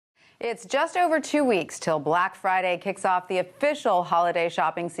It's just over 2 weeks till Black Friday kicks off the official holiday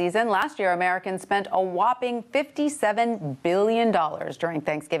shopping season. Last year, Americans spent a whopping $57 billion during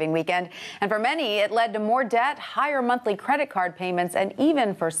Thanksgiving weekend. And for many, it led to more debt, higher monthly credit card payments, and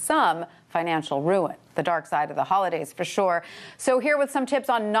even for some, financial ruin. The dark side of the holidays, for sure. So here with some tips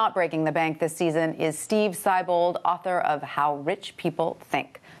on not breaking the bank this season is Steve Siebold, author of How Rich People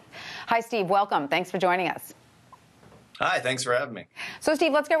Think. Hi, Steve. Welcome. Thanks for joining us. Hi, thanks for having me. So,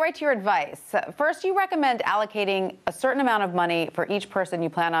 Steve, let's get right to your advice. First, you recommend allocating a certain amount of money for each person you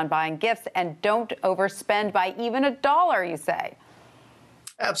plan on buying gifts, and don't overspend by even $1, you say.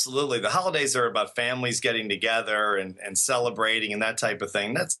 Absolutely. The holidays are about families getting together and celebrating and that type of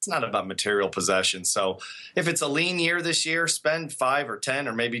thing. That's not about material possessions. So if it's a lean year this year, spend $5 or $10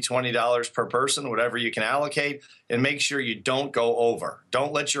 or maybe $20 per person, whatever you can allocate, and make sure you don't go over.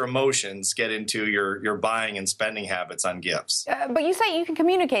 Don't let your emotions get into your buying and spending habits on gifts. But you say you can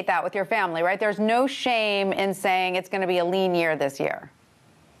communicate that with your family, right? There's no shame in saying it's going to be a lean year this year.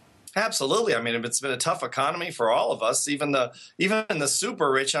 Absolutely. I mean, it's been a tough economy for all of us. Even the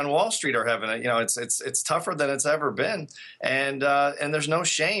super rich on Wall Street are having it. You know, it's tougher than it's ever been, and there's no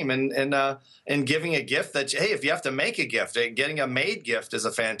shame in giving a gift that, hey, if you have to make a gift, getting a made gift is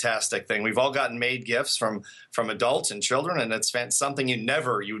a fantastic thing. We've all gotten made gifts from adults and children, and it's something you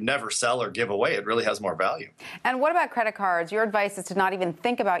never sell or give away. It really has more value. And what about credit cards? Your advice is to not even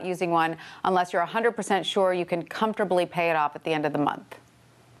think about using one unless you're 100% sure you can comfortably pay it off at the end of the month.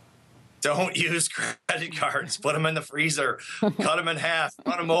 Don't use credit cards. Put them in the freezer. Cut them in half.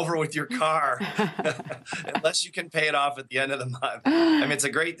 Run them over with your car, unless you can pay it off at the end of the month. I mean, it's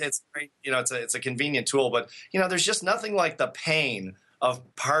great. You know, it's a convenient tool, but you know, there's just nothing like the pain of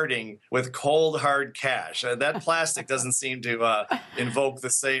parting with cold hard cash. That plastic doesn't seem to invoke the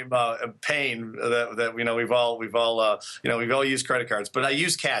same pain that we've all used credit cards, but I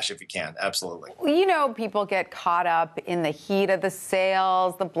use cash if you can. Absolutely. You know, people get caught up in the heat of the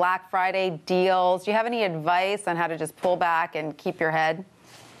sales, the Black Friday deals. Do you have any advice on how to just pull back and keep your head?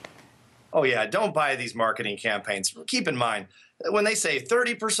 Oh yeah, don't buy these marketing campaigns. Keep in mind when they say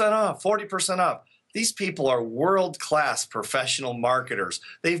 30% off, 40% off. These people are world-class professional marketers.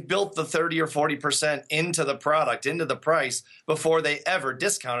 They've built the 30 or 40% into the product, into the price, before they ever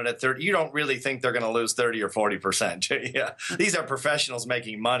discount it at 30. You don't really think they're going to lose 30 or 40%. Yeah. These are professionals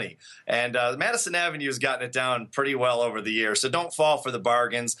making money. And Madison Avenue has gotten it down pretty well over the years, so don't fall for the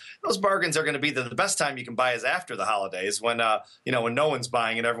bargains. Those bargains are going to be the best time you can buy is after the holidays when no one's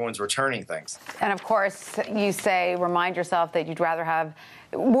buying and everyone's returning things. And, of course, you say remind yourself that you'd rather have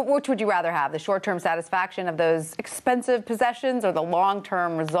which would you rather have, the short-term satisfaction of those expensive possessions or the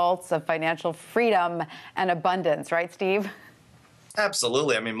long-term results of financial freedom and abundance, right, Steve?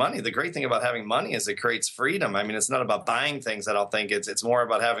 Absolutely. I mean, money, the great thing about having money is it creates freedom. I mean, it's not about buying things, I don't think. It's more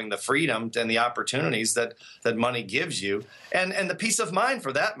about having the freedom and the opportunities that money gives you and the peace of mind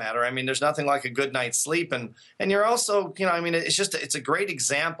for that matter. I mean, there's nothing like a good night's sleep. And you're also, I mean, it's a great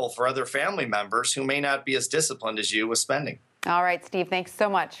example for other family members who may not be as disciplined as you with spending. All right, Steve, thanks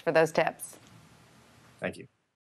so much for those tips. Thank you.